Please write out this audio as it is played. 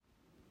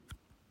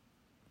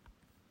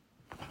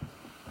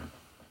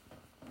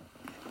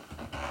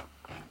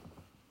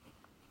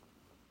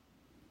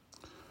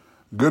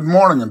Good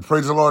morning and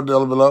praise the Lord,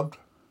 dearly beloved,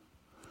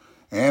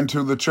 and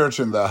to the church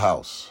in the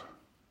house.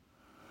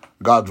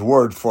 God's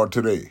word for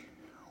today.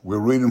 We're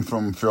reading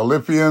from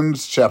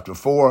Philippians chapter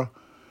 4,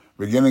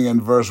 beginning in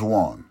verse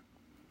 1.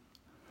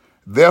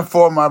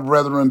 Therefore, my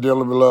brethren,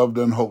 dearly beloved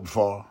and hoped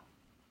for,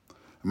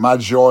 my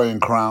joy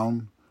and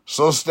crown,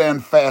 so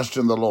stand fast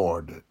in the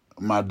Lord,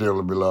 my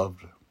dearly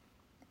beloved.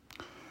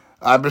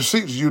 I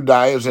beseech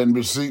Euodias and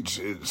beseech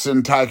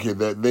Syntyche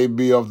that they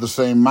be of the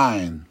same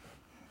mind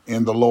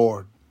in the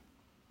Lord.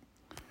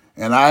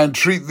 And I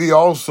entreat thee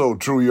also,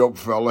 true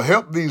yokefellow,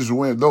 help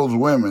those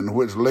women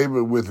which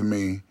labor with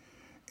me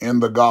in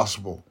the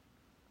gospel,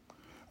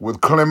 with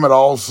Clement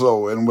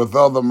also, and with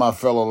other my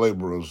fellow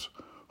laborers,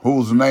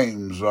 whose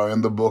names are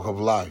in the book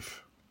of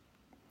life.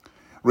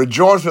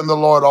 Rejoice in the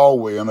Lord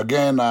always, and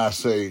again I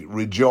say,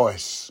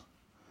 rejoice.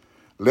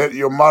 Let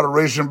your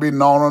moderation be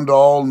known unto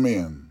all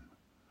men.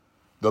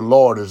 The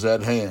Lord is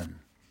at hand.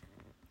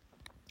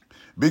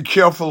 Be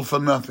careful for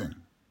nothing,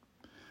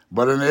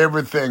 but in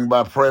everything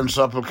by prayer and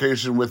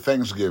supplication with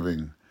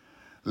thanksgiving,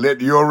 let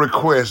your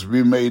requests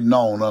be made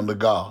known unto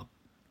God.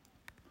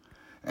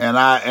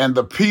 And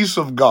the peace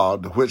of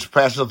God, which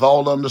passeth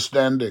all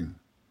understanding,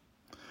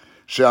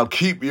 shall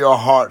keep your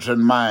hearts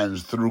and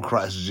minds through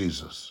Christ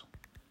Jesus.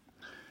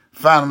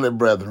 Finally,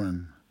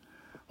 brethren,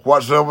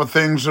 whatsoever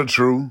things are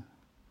true,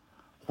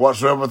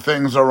 whatsoever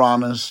things are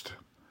honest,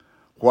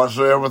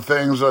 whatsoever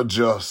things are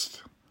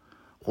just,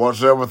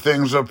 whatsoever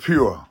things are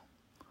pure,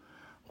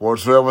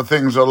 whatsoever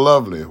things are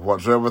lovely,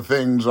 whatsoever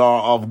things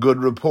are of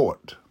good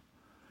report,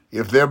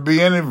 if there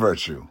be any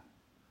virtue,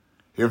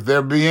 if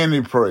there be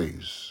any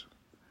praise,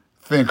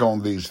 think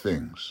on these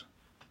things.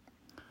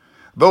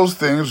 Those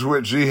things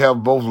which ye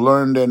have both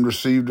learned and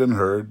received and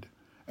heard,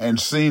 and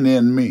seen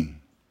in me,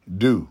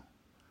 do,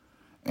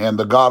 and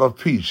the God of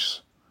peace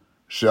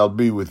shall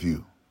be with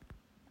you.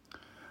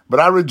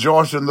 But I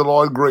rejoice in the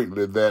Lord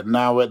greatly that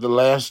now at the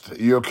last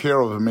your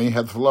care of me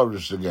hath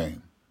flourished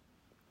again,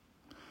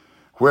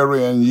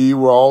 wherein ye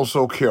were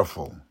also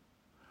careful,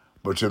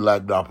 but ye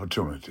lacked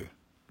opportunity.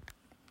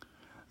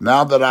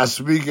 Now that I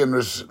speak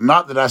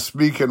not that I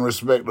speak in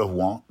respect of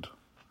want,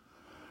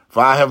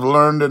 for I have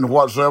learned in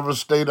whatsoever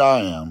state I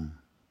am,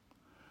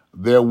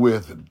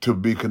 therewith to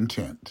be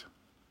content.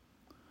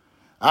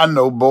 I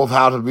know both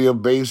how to be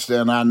abased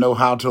and I know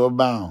how to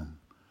abound.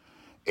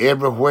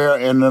 Everywhere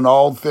and in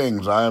all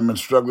things I am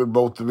instructed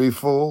both to be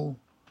full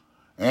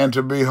and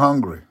to be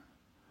hungry,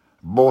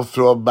 both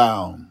to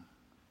abound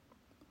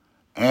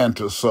and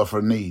to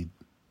suffer need.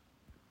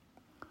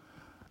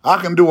 I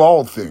can do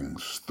all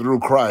things through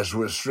Christ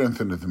which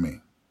strengtheneth me.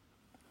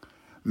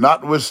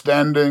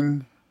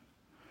 Notwithstanding,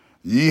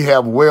 ye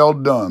have well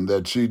done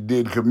that ye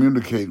did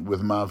communicate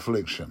with my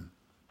affliction.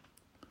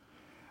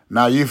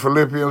 Now ye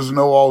Philippians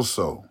know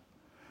also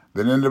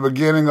that in the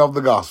beginning of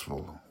the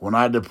gospel, when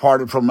I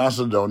departed from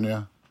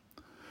Macedonia,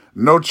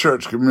 no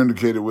church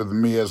communicated with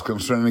me as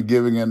concerning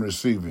giving and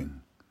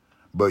receiving,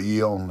 but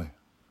ye only.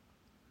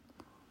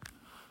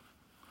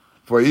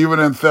 For even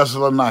in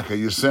Thessalonica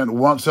ye sent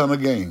once and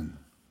again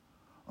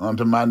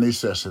unto my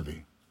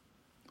necessity,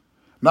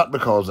 not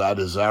because I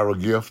desire a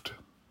gift,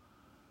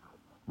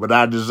 but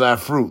I desire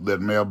fruit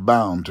that may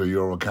abound to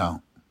your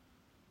account.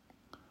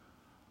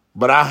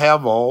 But I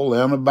have all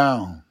and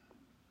abound.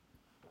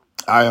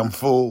 I am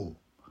full,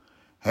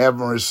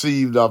 having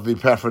received of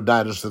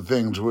Epaphroditus the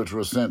things which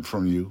were sent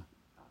from you,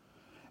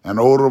 an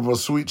odor of a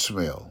sweet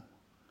smell,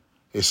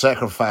 a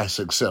sacrifice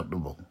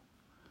acceptable,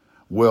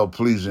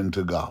 well-pleasing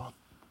to God.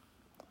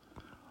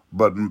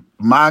 But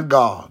my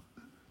God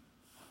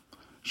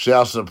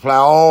shall supply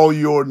all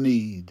your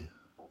need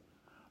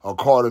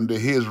according to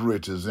his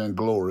riches and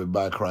glory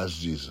by Christ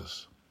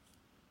Jesus.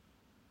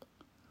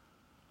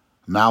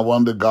 Now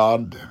unto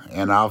God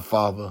and our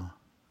Father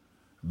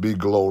be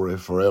glory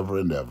forever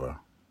and ever.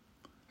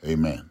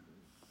 Amen.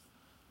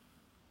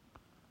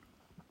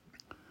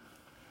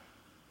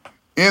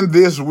 In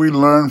this we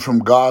learn from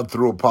God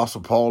through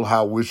Apostle Paul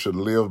how we should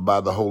live by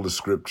the Holy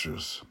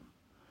Scriptures,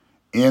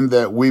 in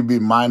that we be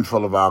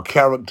mindful of our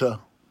character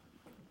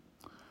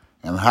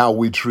and how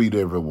we treat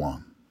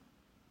everyone.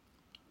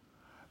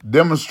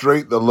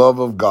 Demonstrate the love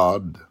of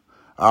God,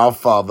 our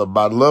Father,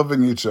 by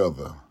loving each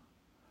other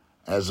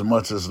as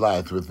much as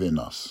lieth within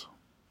us.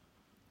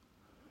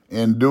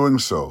 In doing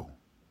so,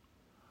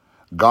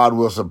 God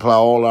will supply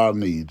all our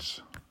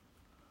needs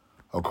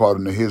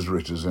according to his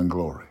riches and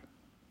glory.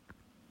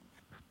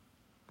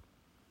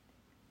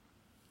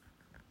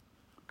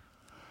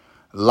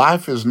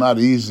 Life is not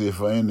easy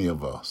for any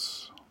of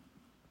us,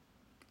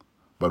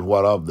 but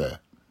what of that?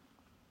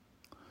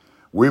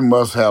 We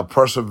must have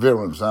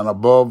perseverance and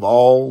above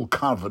all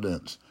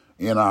confidence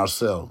in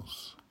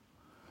ourselves.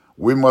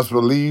 We must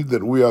believe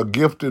that we are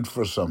gifted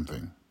for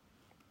something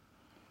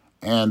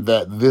and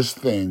that this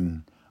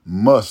thing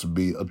must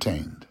be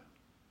attained.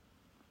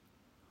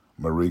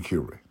 Marie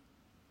Curie.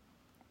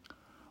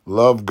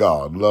 Love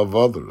God, love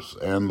others,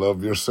 and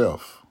love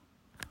yourself.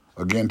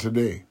 Again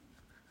today,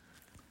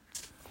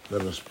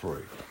 let us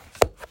pray.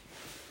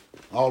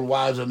 All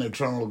wise and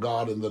eternal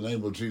God, in the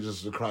name of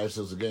Jesus the Christ,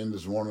 as again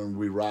this morning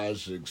we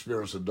rise to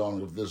experience the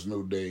dawning of this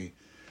new day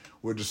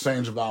with the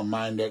saints of our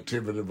mind,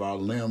 activity of our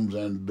limbs,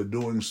 and by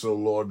doing so,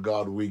 Lord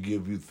God, we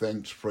give you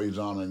thanks, praise,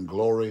 honor, and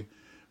glory,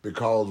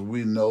 because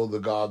we know, the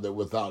God, that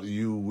without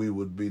you we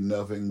would be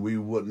nothing. We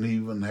wouldn't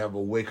even have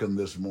awakened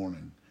this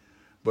morning.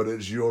 But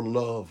it's your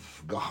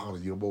love,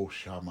 God, Yabo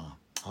Shama,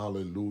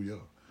 hallelujah.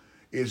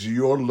 It's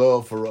your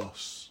love for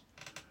us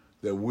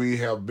that we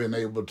have been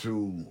able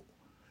to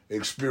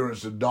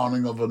experience the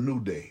dawning of a new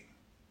day,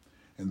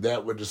 and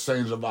that with the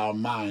saints of our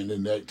mind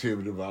and the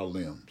activity of our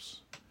limbs.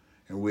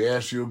 And we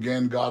ask you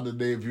again, God,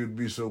 today, if you'd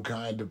be so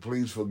kind to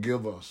please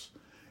forgive us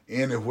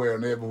anywhere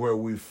and everywhere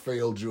we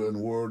failed you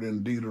in word,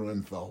 in deed, or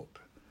in thought,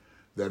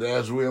 that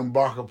as we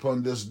embark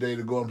upon this day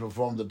to go and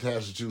perform the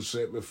task that you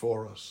set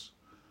before us,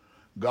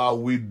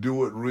 God, we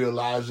do it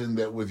realizing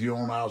that with you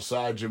on our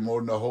side, you're more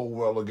than the whole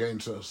world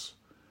against us.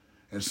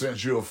 And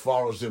since you're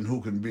for us, then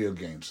who can be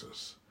against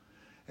us?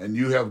 And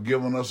you have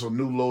given us a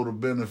new load of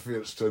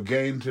benefits to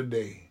gain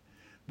today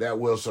that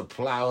will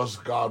supply us,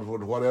 God,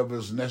 with whatever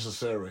is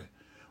necessary,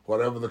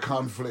 whatever the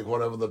conflict,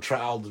 whatever the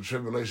trial, the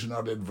tribulation,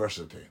 or the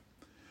adversity.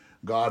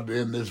 God,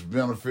 in this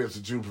benefits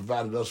that you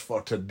provided us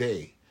for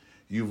today,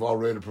 you've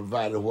already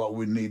provided what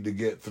we need to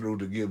get through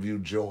to give you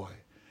joy.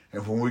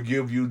 And when we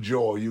give you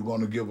joy, you're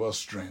going to give us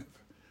strength.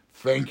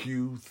 Thank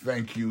you,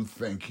 thank you,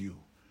 thank you.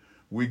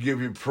 We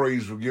give you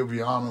praise, we give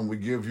you honor, and we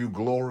give you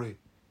glory.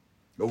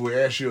 But we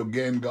ask you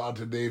again, God,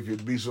 today, if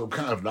you'd be so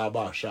kind,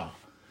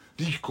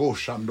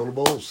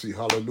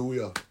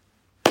 hallelujah,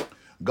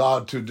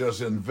 God, to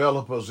just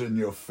envelop us in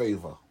your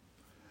favor,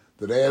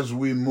 that as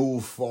we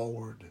move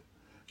forward,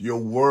 your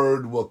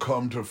word will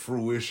come to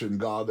fruition,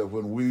 God, that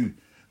when we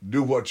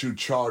do what you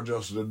charge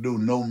us to do,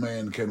 no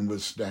man can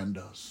withstand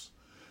us.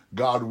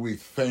 God, we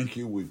thank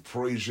you, we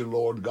praise you,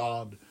 Lord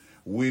God.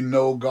 We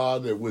know,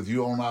 God, that with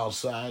you on our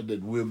side,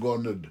 that we're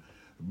going to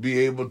be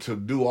able to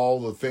do all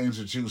the things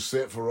that you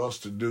set for us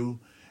to do.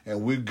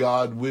 And we,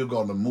 God, we're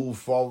going to move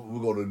forward.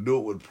 We're going to do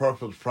it with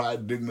purpose,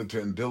 pride, dignity,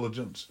 and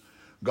diligence.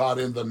 God,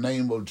 in the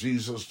name of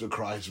Jesus the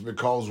Christ,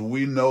 because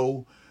we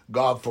know,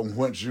 God, from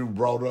whence you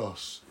brought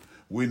us.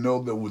 We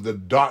know that with the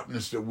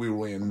darkness that we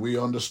were in, we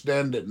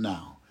understand it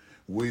now.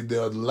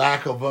 The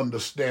lack of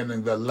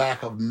understanding, the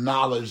lack of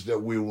knowledge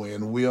that we were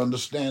in, we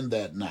understand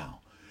that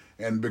now.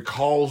 And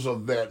because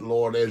of that,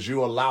 Lord, as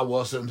you allow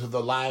us into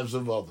the lives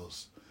of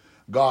others,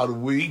 God,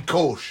 hallelujah.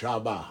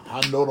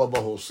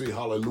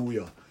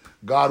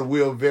 God,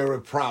 we are very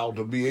proud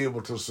to be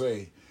able to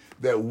say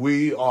that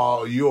we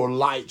are your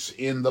lights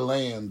in the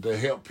land to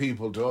help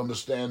people to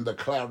understand the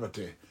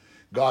clarity,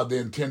 God, the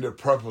intended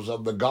purpose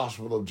of the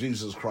gospel of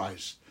Jesus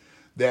Christ.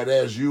 That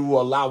as you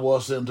allow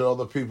us into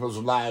other people's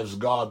lives,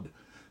 God,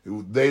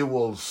 they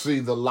will see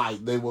the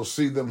light. They will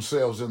see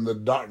themselves in the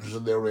darkness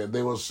that they're in.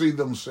 They will see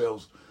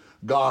themselves,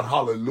 God,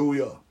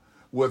 hallelujah,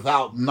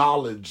 without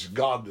knowledge,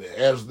 God,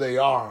 as they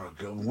are.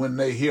 When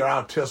they hear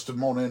our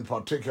testimony in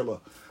particular,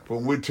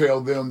 when we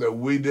tell them that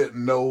we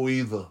didn't know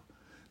either,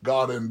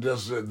 God, and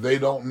just that they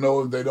don't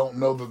know, and they don't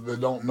know that they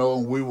don't know,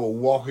 and we were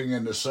walking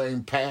in the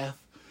same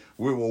path.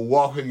 We were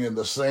walking in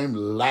the same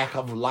lack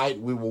of light.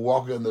 We were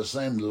walking in the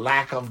same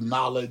lack of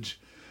knowledge,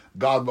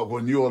 God, but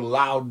when you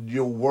allowed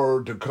your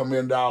word to come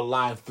into our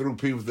life through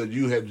people that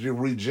you had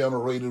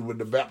regenerated with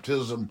the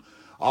baptism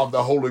of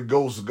the Holy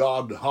Ghost,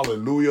 God,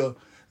 hallelujah,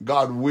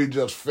 God, we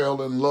just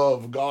fell in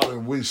love, God,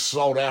 and we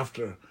sought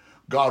after,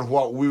 God,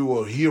 what we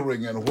were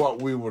hearing and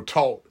what we were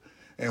taught.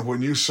 And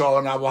when you saw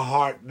in our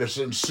heart the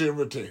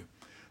sincerity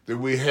that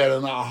we had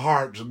in our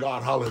hearts,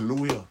 God,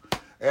 hallelujah,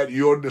 at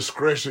your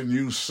discretion,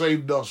 you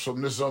saved us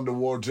from this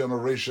underworld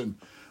generation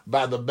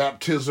by the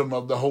baptism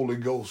of the Holy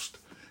Ghost.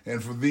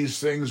 And for these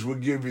things, we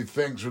give you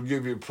thanks, we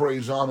give you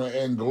praise, honor,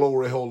 and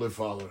glory, Holy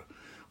Father.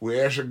 We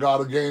ask you,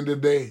 God, again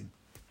today,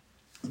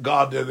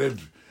 God, that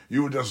if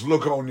you would just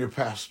look on your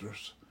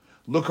pastors,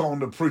 look on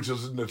the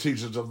preachers and the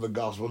teachers of the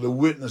gospel, the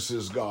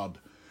witnesses, God,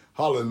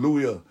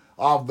 hallelujah,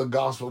 of the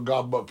gospel,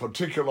 God, but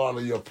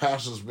particularly your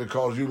pastors,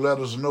 because you let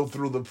us know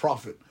through the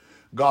prophet,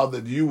 God,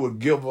 that you would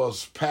give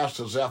us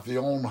pastors after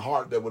your own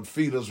heart that would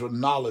feed us with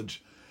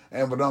knowledge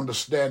and with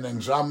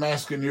understanding. So I'm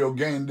asking you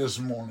again this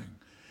morning,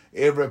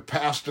 every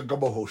pastor,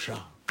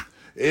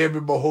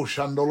 every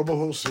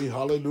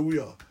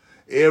hallelujah,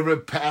 every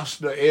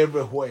pastor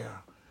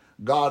everywhere,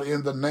 God,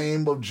 in the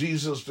name of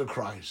Jesus the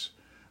Christ,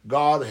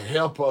 God,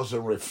 help us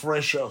and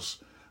refresh us.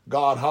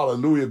 God,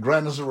 hallelujah,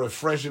 grant us a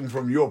refreshing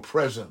from your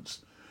presence.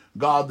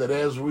 God, that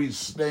as we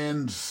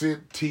stand,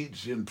 sit,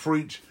 teach, and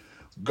preach,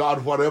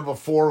 God, whatever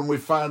forum we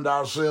find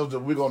ourselves, that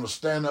we're going to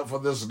stand up for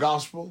this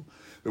gospel,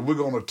 that we're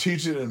going to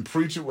teach it and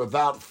preach it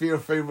without fear,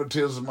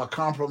 favoritism, or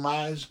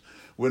compromise.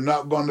 We're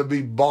not going to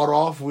be bought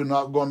off. We're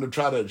not going to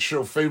try to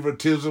show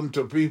favoritism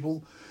to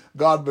people,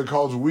 God,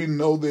 because we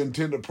know the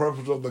intended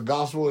purpose of the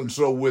gospel. And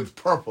so with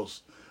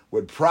purpose,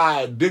 with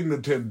pride,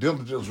 dignity, and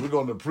diligence, we're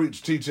going to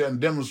preach, teach,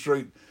 and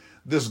demonstrate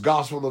this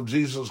gospel of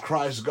Jesus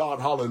Christ, God,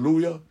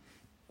 hallelujah,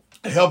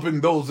 helping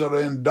those that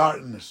are in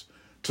darkness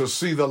to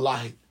see the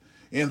light.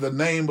 in the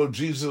name of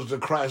Jesus the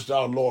Christ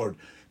our Lord.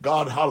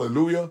 God,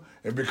 hallelujah.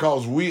 And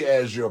because we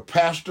as your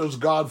pastors,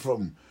 God,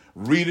 from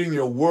reading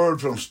your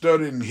word, from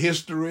studying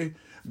history,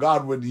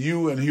 God, with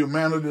you and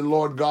humanity,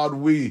 Lord God,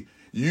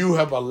 you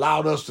have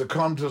allowed us to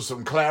come to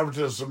some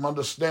clarity, some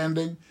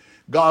understanding.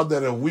 God,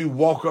 that if we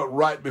walk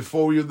upright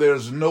before you,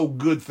 there's no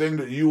good thing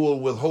that you will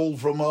withhold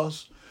from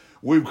us.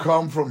 We've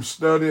come from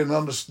studying and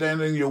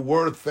understanding your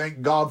word.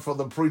 Thank God for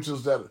the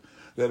preachers that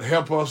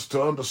help us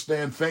to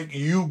understand. Thank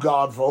you,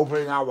 God, for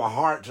opening our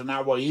hearts and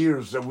our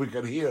ears that we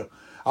can hear,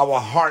 our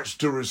hearts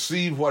to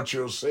receive what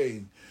you're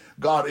saying.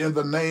 God, in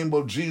the name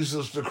of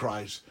Jesus the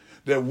Christ,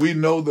 that we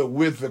know that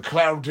with the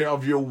clarity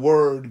of your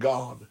word,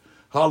 God,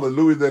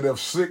 hallelujah, that if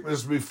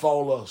sickness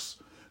befall us,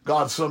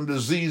 God, some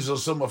disease or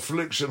some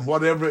affliction,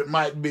 whatever it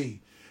might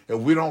be, if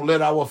we don't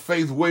let our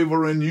faith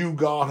waver in you,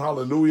 God,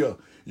 hallelujah,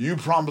 you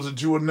promise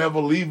that you will never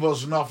leave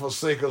us nor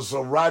forsake us.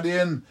 So right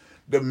in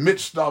the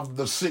midst of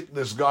the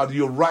sickness, God,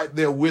 you're right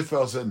there with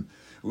us, and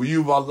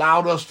you've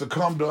allowed us to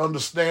come to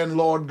understand,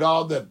 Lord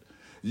God, that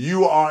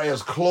you are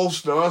as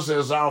close to us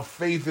as our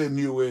faith in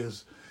you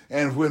is.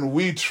 And when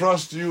we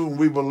trust you and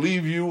we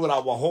believe you with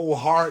our whole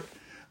heart,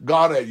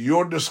 God, at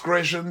your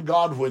discretion,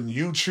 God, when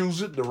you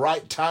choose it, the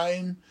right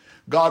time,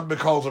 God,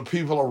 because of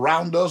people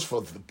around us,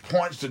 for the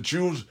points that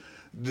you're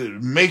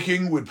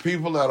making with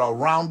people that are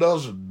around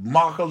us,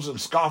 mockers and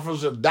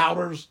scoffers and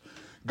doubters,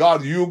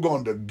 God, you're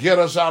going to get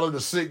us out of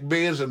the sick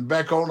beds and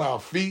back on our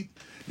feet.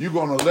 You're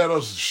going to let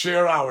us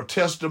share our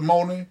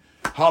testimony.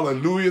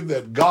 Hallelujah,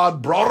 that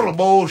God brought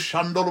us,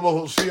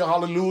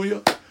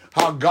 hallelujah,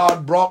 how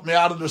God brought me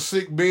out of the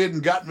sick bed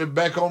and got me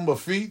back on my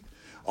feet.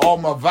 All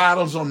my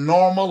vitals are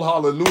normal,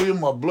 hallelujah.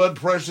 My blood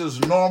pressure is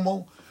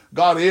normal.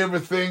 God,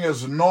 everything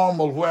is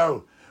normal.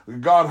 Well,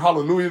 God,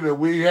 hallelujah, that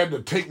we had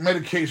to take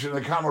medication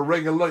to kind of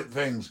regulate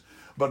things.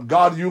 But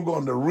God, you're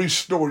going to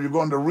restore, you're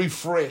going to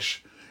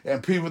refresh.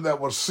 And people that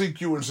will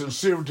seek you in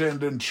sincerity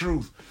and in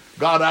truth.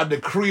 God, I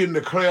decree and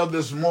declare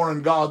this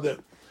morning, God,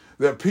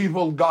 that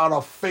people, God,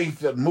 of faith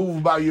that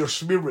move by your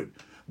spirit,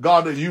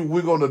 God, that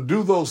we're going to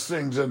do those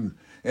things and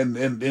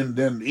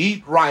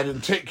eat right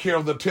and take care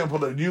of the temple,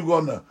 that you're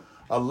going to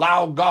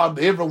allow, God,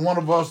 every one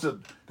of us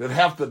that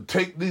have to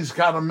take these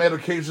kind of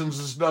medications and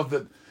stuff,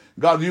 that,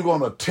 God, you're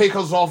going to take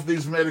us off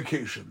these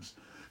medications,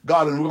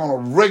 God, and we're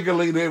going to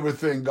regulate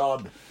everything,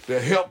 God,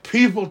 to help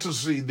people to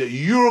see that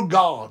you're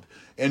God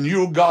and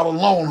you're God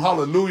alone.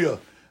 Hallelujah.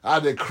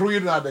 I decree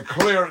it and I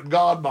declare it,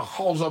 God,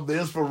 because of the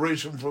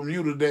inspiration from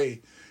you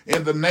today,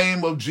 in the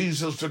name of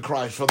Jesus the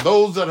Christ. For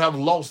those that have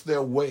lost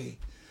their way,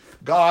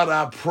 God,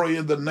 I pray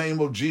in the name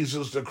of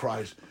Jesus the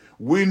Christ.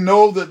 We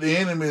know that the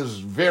enemy is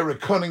very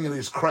cunning in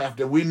his craft,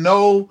 and we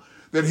know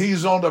that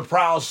he's on the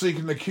prowl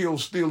seeking to kill,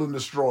 steal, and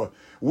destroy.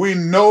 We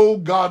know,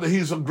 God, that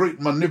he's a great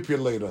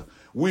manipulator.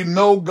 We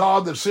know,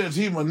 God, that since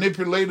he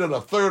manipulated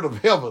a third of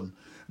heaven,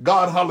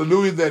 God,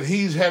 hallelujah, that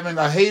he's having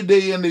a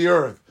heyday in the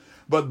earth.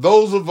 But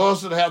those of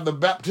us that have the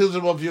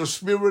baptism of your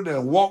spirit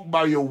and walk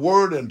by your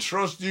word and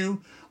trust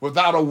you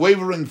without a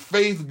wavering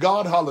faith,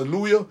 God,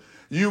 hallelujah,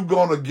 you're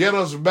going to get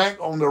us back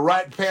on the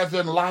right path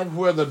in life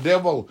where the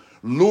devil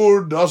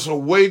lured us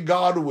away,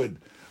 God,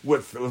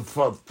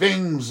 for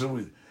things,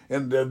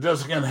 and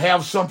just can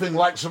have something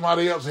like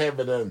somebody else have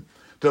it, and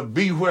to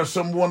be where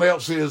someone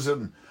else is,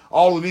 and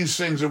all of these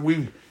things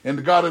that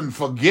and God, and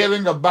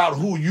forgetting about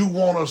who you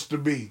want us to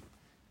be.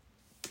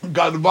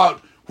 God,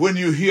 about when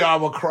you hear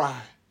our cry,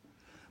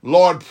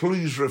 Lord,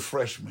 please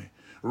refresh me.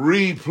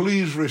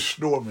 Please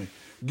restore me.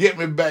 Get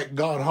me back,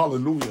 God,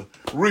 hallelujah.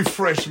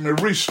 Refresh me,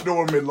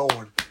 restore me,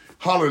 Lord.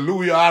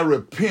 Hallelujah, I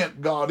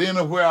repent, God.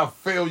 Anywhere I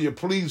fail you,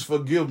 please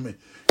forgive me.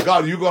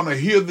 God, you're going to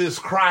hear this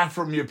cry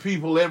from your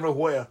people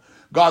everywhere.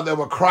 God, they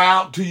will cry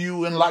out to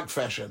you in like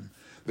fashion,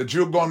 that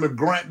you're going to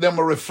grant them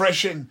a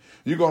refreshing.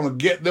 You're going to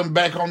get them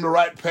back on the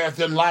right path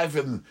in life,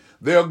 and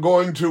they're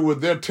going to,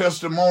 with their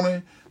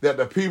testimony, that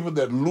the people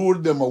that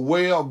lured them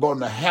away are going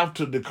to have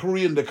to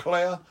decree and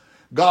declare,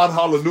 God,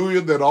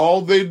 hallelujah, that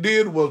all they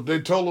did was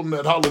they told them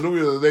that,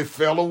 hallelujah, that they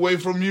fell away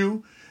from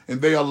you,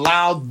 and they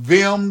allowed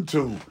them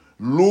to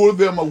lure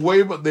them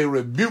away, but they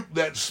rebuked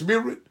that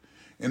spirit,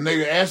 and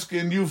they're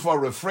asking you for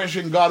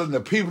refreshing, God, and the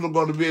people are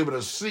going to be able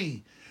to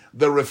see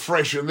the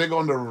refreshing. They're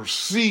going to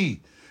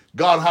see,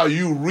 God, how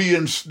you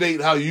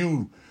reinstate, how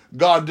you,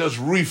 God, just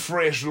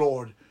refresh,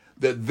 Lord,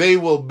 that they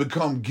will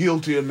become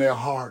guilty in their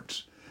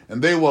hearts,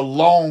 and they will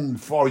long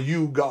for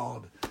you,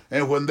 God.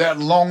 And when that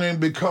longing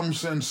becomes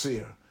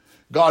sincere,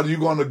 God, you're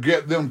going to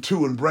get them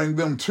to and bring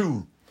them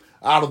to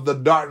out of the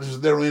darkness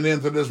they're in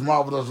into this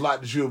marvelous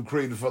light that you have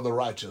created for the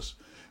righteous.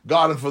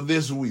 God, and for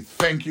this we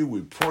thank you,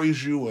 we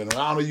praise you, and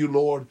honor you,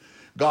 Lord.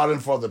 God,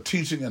 and for the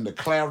teaching and the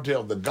clarity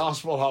of the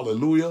gospel,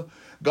 hallelujah.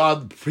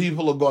 God,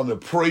 people are going to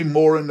pray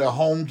more in their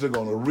homes. They're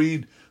going to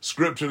read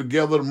scripture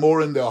together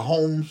more in their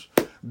homes.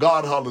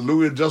 God,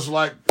 hallelujah, just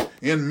like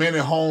in many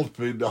homes,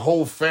 the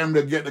whole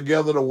family get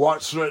together to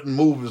watch certain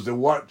movies, to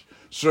watch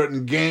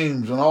certain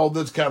games and all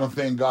this kind of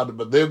thing, God.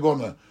 But they're going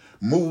to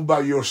move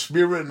by your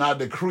spirit, and I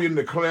decree and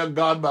declare,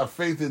 God, by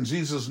faith in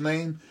Jesus'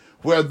 name,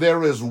 where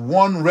there is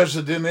one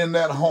resident in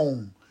that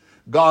home,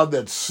 God,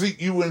 that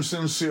seek you in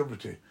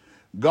sincerity.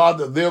 God,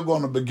 that they're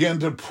going to begin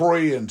to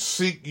pray and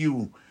seek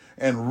you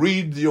and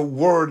read your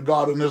word,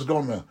 God,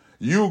 and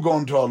you're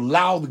going to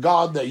allow,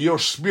 God, that your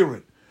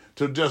spirit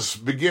to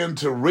just begin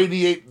to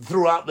radiate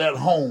throughout that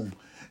home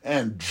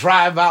and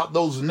drive out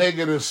those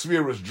negative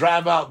spirits,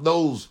 drive out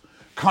those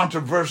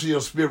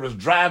controversial spirits,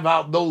 drive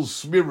out those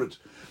spirits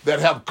that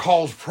have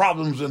caused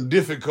problems and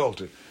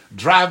difficulty,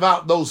 drive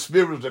out those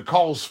spirits that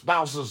cause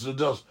spouses to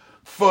just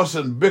fuss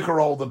and bicker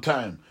all the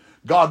time.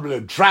 God, will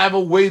drive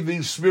away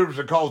these spirits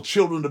that cause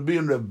children to be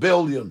in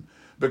rebellion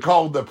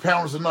because the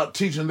parents are not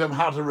teaching them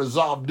how to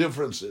resolve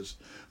differences.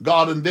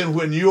 God, and then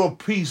when your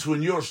peace,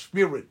 when your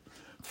spirit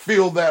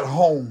fill that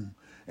home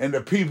and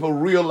the people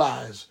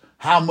realize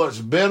how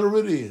much better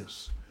it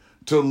is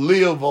to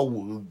live,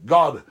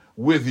 God,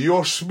 with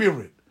your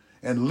spirit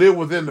and live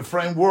within the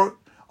framework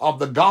of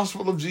the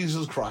gospel of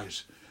Jesus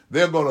Christ,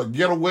 they're going to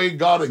get away,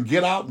 God, and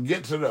get out and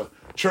get to the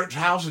church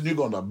house, and you're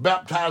going to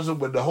baptize them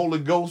with the Holy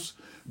Ghost.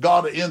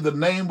 God, in the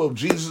name of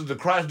Jesus the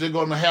Christ, they're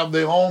going to have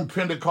their own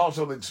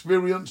Pentecostal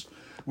experience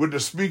with the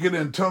speaking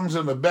in tongues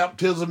and the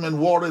baptism in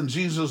water in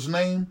Jesus'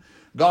 name.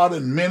 God,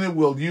 and many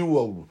you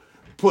will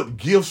put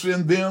gifts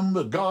in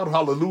them. God,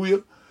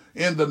 hallelujah.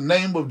 In the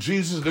name of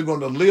Jesus, they're going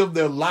to live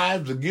their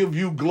lives to give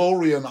you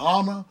glory and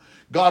honor.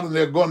 God, and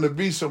there are going to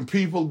be some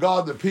people,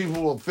 God, that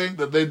people will think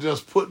that they're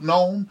just putting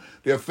on.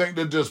 They'll think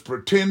they're just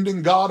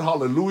pretending, God,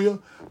 hallelujah.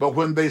 But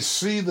when they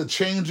see the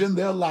change in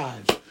their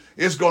lives,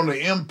 it's going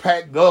to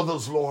impact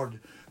others, Lord.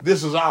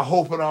 This is our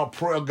hope and our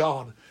prayer,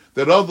 God,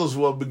 that others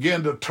will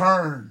begin to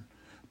turn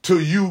to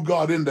you,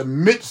 God, in the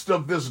midst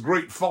of this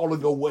great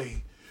falling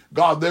away.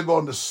 God, they're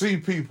going to see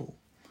people,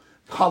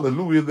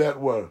 hallelujah, that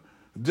were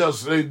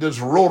they just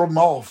wrote them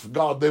off.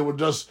 God, they were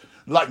just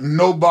like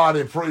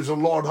nobody, praise the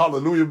Lord,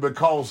 hallelujah,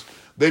 because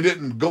they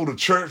didn't go to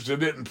church, they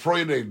didn't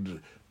pray, they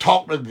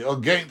talked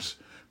against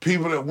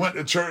people that went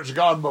to church,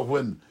 God. But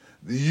when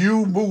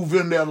you move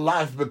in their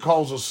life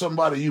because of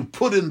somebody you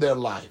put in their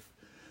life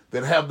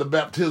that have the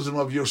baptism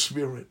of your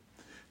spirit,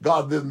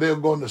 God, then they're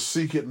going to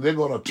seek it and they're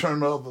going to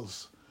turn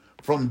others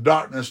from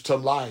darkness to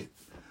light.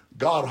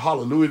 God,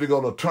 hallelujah, they're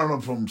going to turn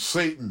them from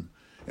Satan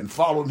and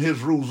following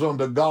his rules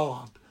under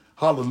God.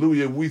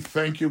 Hallelujah. We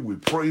thank you, we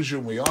praise you,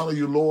 and we honor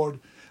you, Lord.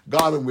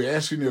 God, and we're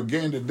asking you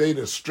again today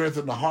to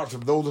strengthen the hearts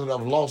of those that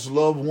have lost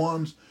loved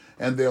ones,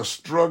 and they're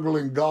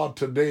struggling, God,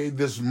 today,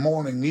 this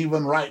morning,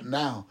 even right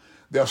now.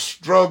 They're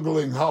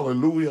struggling,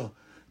 hallelujah.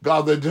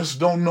 God, they just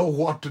don't know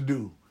what to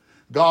do.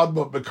 God,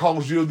 but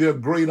because you're the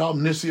great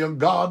omniscient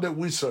God that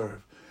we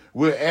serve,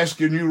 we're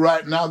asking you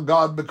right now,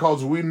 God,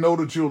 because we know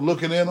that you're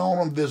looking in on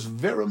them this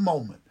very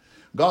moment.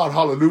 God,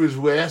 hallelujah,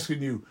 we're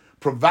asking you,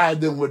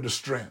 provide them with the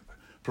strength.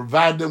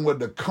 Provide them with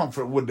the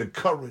comfort, with the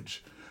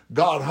courage.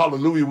 God,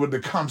 hallelujah, with the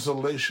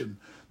consolation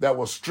that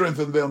will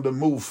strengthen them to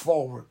move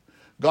forward.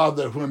 God,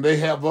 that when they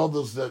have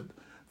others that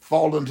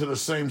fall into the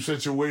same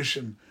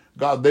situation,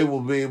 God, they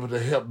will be able to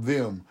help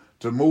them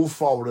to move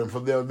forward, and for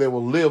them, they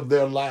will live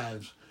their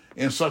lives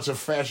in such a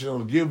fashion that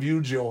will give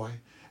you joy,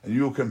 and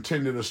you will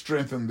continue to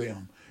strengthen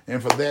them.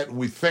 And for that,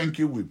 we thank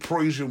you, we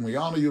praise you, and we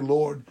honor you,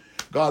 Lord.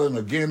 God, and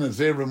again, as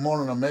every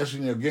morning, I'm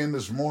asking you again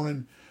this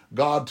morning,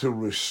 God, to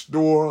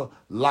restore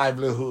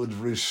livelihoods,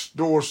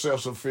 restore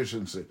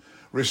self-sufficiency,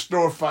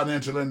 restore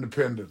financial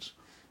independence.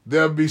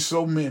 There'll be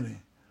so many,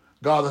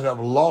 God, that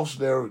have lost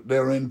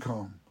their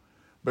income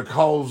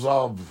because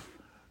of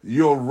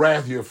your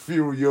wrath, your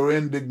fury, your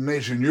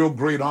indignation, your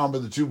great army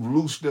that you've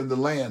loosed in the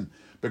land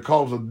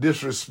because of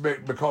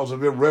disrespect, because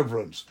of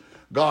irreverence.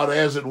 God,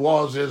 as it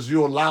was, as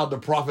you allowed the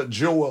prophet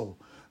Joel,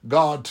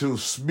 God, to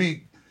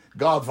speak,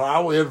 God, for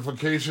our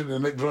edification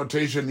and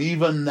exhortation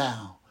even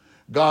now.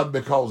 God,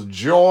 because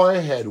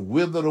joy had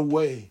withered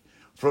away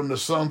from the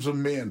sons of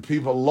men.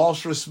 People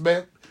lost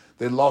respect.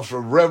 They lost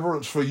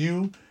reverence for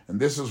you. And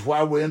this is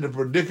why we're in the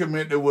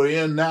predicament that we're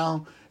in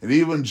now. And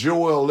even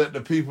Joel let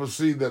the people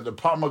see that the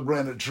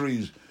pomegranate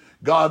trees,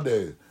 God,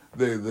 the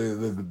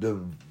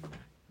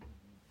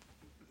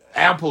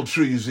apple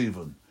trees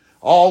even,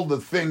 all the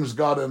things,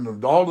 God,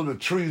 and all of the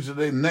trees that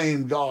they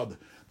named, God,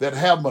 that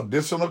have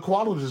medicinal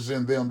qualities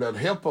in them that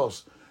help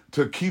us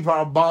to keep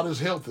our bodies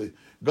healthy.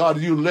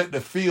 God, you let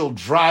the field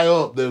dry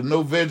up. There's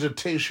no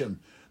vegetation.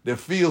 The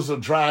fields are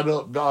dried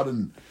up, God,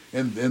 and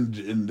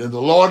the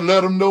Lord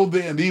let them know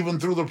then, even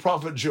through the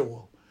prophet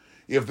Joel,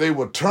 if they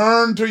would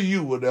turn to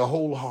you with their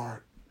whole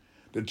heart,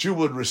 that you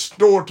would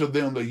restore to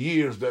them the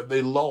years that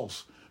they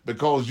lost,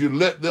 because you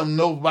let them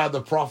know by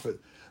the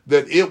prophet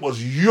that it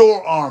was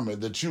your army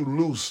that you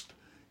loosed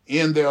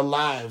in their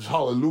lives.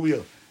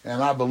 Hallelujah.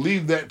 And I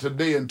believe that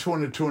today in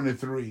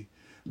 2023,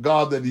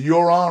 God, that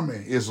your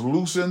army is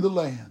loose in the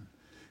land.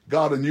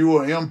 God, and you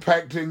are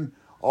impacting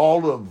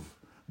all of,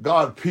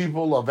 God,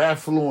 people of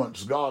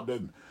affluence, God,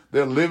 that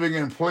they're living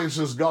in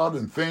places, God,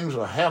 and things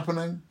are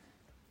happening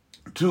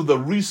to the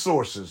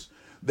resources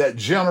that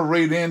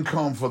generate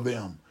income for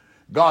them.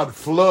 God,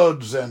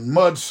 floods and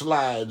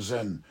mudslides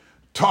and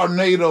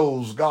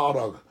tornadoes, God,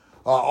 are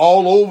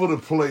all over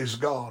the place,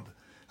 God.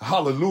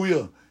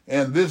 Hallelujah.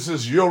 and this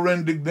is your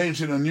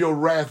indignation and your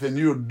wrath, and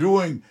you're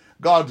doing,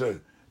 God,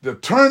 to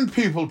turn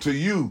people to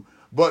you.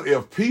 But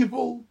if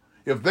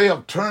they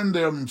have turned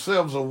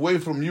themselves away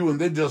from you and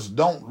they just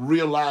don't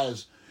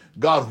realize,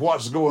 God,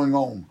 what's going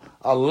on,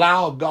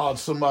 allow, God,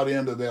 somebody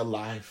into their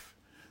life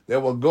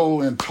that will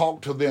go and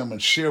talk to them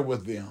and share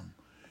with them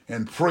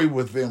and pray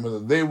with them,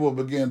 and they will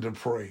begin to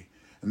pray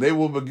and they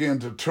will begin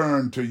to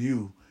turn to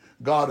you,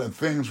 God, and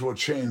things will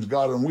change,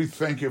 God. And we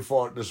thank you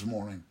for it this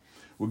morning.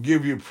 We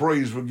give you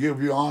praise, we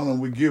give you honor,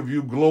 we give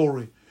you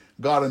glory,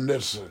 God, and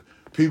this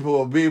people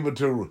will be able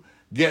to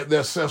get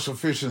their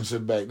self-sufficiency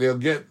back. They'll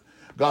get,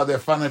 God, their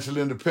financial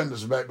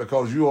independence back,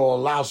 because you will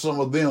allow some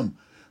of them,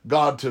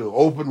 God, to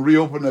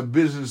reopen their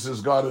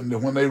businesses, God,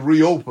 and when they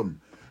reopen,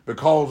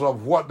 because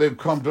of what they've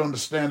come to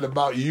understand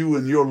about you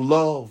and your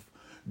love,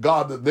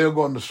 God, that they're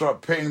going to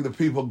start paying the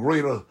people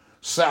greater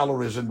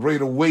salaries and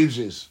greater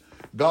wages.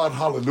 God,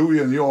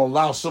 hallelujah, and you'll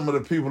allow some of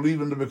the people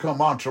even to become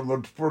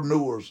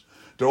entrepreneurs,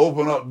 to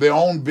open up their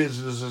own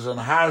businesses and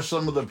hire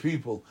some of the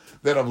people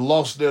that have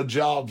lost their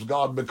jobs,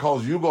 God,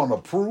 because you're going to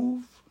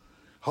prove,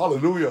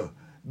 hallelujah,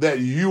 that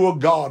you are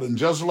God. And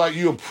just like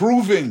you're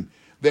proving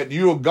that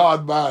you are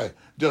God by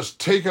just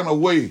taking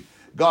away,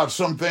 God,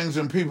 some things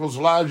in people's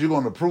lives, you're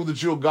going to prove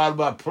that you're God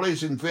by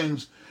placing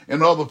things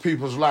in other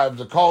people's lives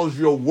to cause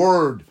your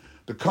word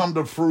to come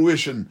to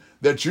fruition,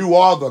 that you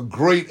are the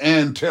great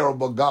and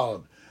terrible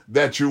God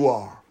that you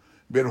are.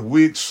 But if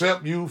we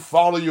accept you,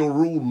 follow your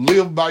rule,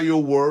 live by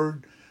your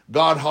word,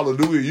 God,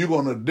 hallelujah, you're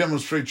going to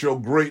demonstrate your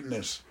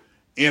greatness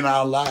in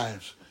our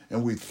lives.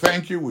 And we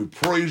thank you, we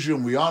praise you,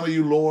 and we honor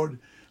you, Lord.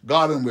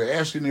 God, and we're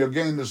asking you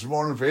again this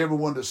morning for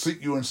everyone that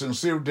seek you in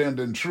sincerity and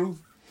in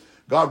truth.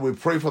 God, we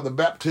pray for the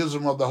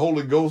baptism of the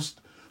Holy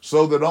Ghost,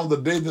 so that on the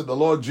day that the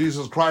Lord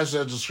Jesus Christ,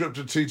 as the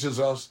scripture teaches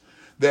us,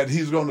 that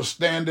he's going to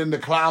stand in the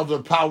clouds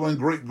of power and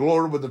great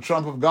glory with the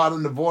trump of God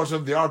and the voice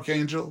of the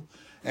archangel.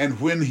 And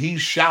when he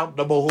shout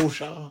the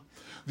bohosha,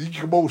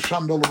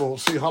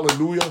 see,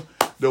 hallelujah,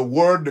 the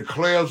word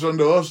declares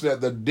unto us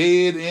that the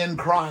dead in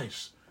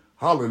Christ,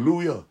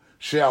 hallelujah,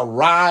 shall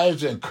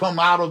rise and come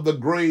out of the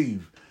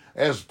grave.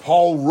 As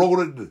Paul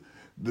wrote it,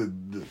 the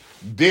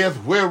death,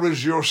 where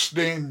is your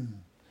sting?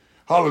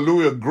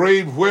 Hallelujah.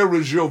 Grave, where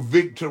is your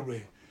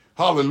victory?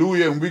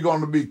 Hallelujah. And we're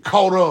going to be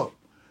caught up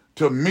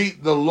to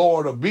meet the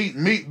Lord, or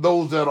meet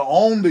those that are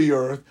on the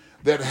earth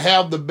that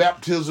have the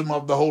baptism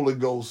of the Holy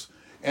Ghost.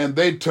 And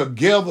they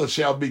together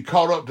shall be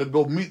caught up to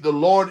go meet the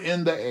Lord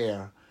in the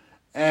air.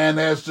 And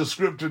as the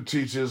scripture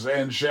teaches,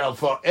 and shall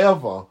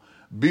forever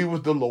be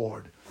with the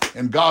Lord.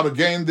 And God,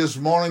 again this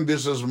morning,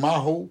 this is my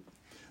hope.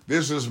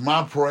 This is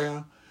my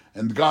prayer.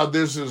 And God,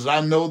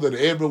 I know that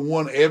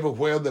everyone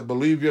everywhere that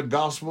believe your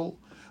gospel,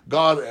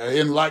 God,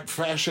 in like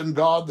fashion,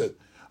 God, that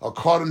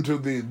according to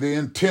the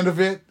intent of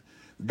it,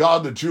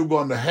 God, that you're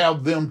going to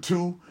have them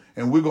too.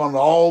 And we're going to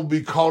all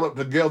be caught up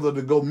together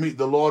to go meet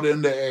the Lord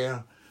in the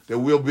air, that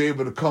we'll be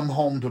able to come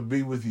home to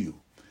be with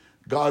you.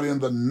 God, in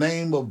the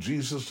name of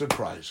Jesus the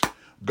Christ.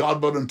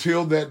 God, but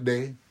until that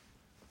day,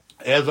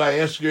 as I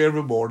ask you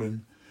every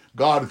morning,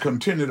 God,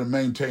 continue to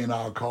maintain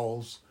our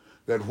cause,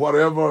 that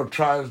whatever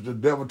the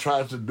devil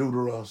tries to do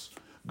to us,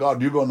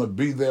 God, you're going to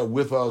be there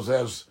with us,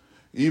 as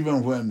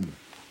even when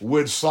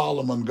with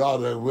Solomon,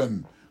 God,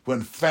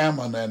 when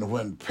famine and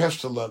when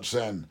pestilence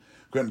and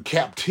when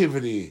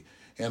captivity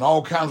and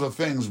all kinds of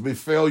things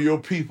befell your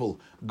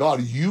people,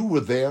 God, you were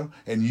there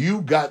and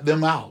you got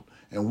them out.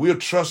 And we're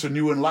trusting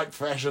you in like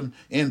fashion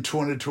in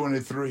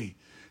 2023.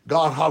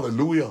 God,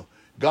 hallelujah.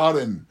 God,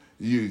 and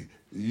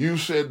you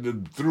said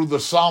that through the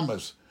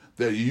psalmist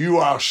that you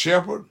are our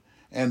shepherd,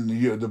 and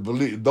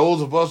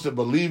those of us that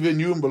believe in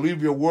you and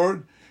believe your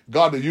word,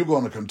 God, that you're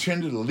going to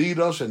continue to lead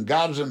us and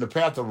guide us in the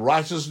path of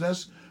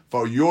righteousness.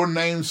 For your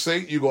name's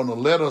sake, you're going to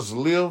let us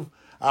live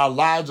our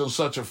lives in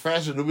such a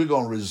fashion that we're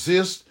going to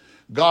resist,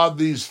 God,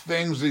 these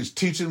things, these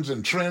teachings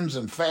and trends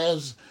and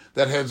fads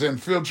that has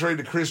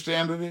infiltrated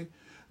Christianity.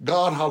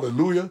 God,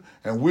 hallelujah.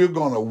 And we're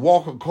going to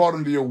walk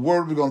according to your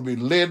word. We're going to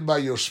be led by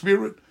your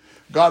spirit.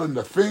 God, in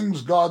the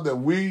things, God, that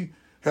we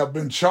have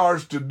been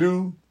charged to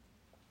do,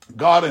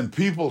 God, and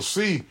people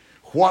see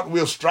what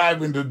we're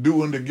striving to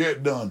do and to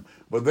get done,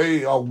 but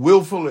they are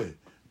willfully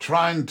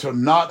trying to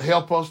not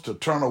help us, to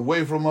turn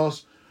away from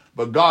us.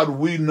 But God,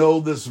 we know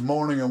this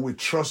morning and we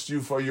trust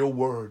you for your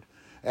word.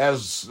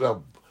 As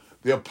the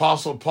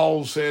Apostle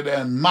Paul said,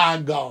 and my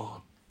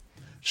God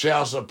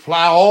shall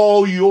supply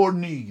all your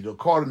need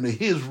according to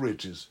his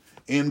riches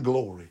in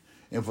glory.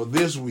 And for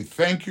this we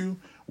thank you,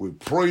 we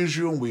praise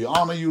you, and we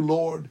honor you,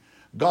 Lord.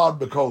 God,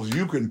 because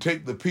you can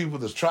take the people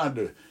that's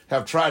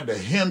have tried to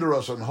hinder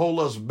us and hold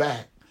us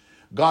back,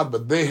 God,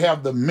 but they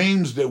have the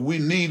means that we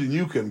need, and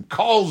you can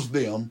cause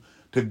them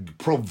to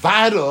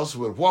provide us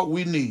with what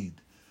we need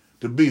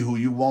to be who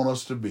you want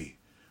us to be.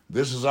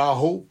 This is our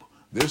hope.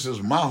 This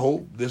is my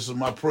hope. This is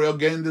my prayer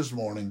again this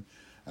morning.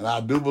 And I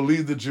do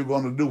believe that you're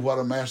going to do what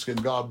I'm asking,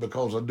 God,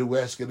 because I do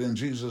ask it in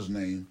Jesus'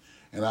 name.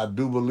 And I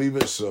do believe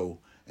it so.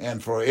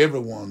 And for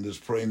everyone that's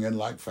praying in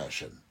like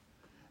fashion.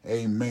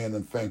 Amen,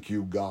 and thank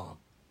you, God.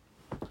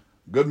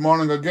 Good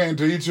morning again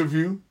to each of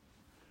you.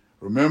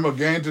 Remember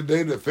again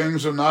today that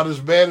things are not as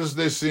bad as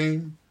they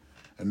seem,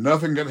 and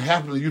nothing can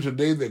happen to you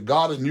today that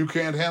God and you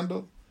can't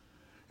handle.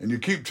 And you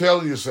keep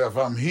telling yourself,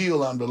 I'm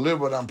healed, I'm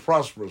delivered, I'm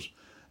prosperous,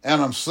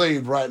 and I'm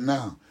saved right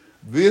now.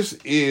 This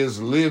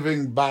is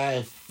living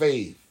by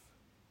faith,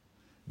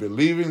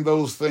 believing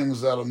those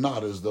things that are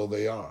not as though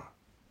they are.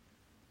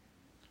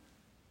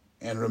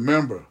 And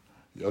remember,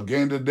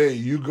 again today,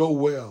 you go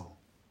well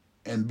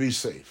and be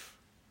safe.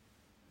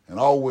 And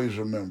always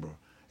remember,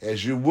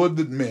 as you would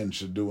that men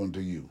should do unto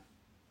you,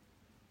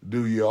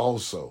 do ye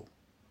also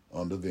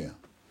unto them.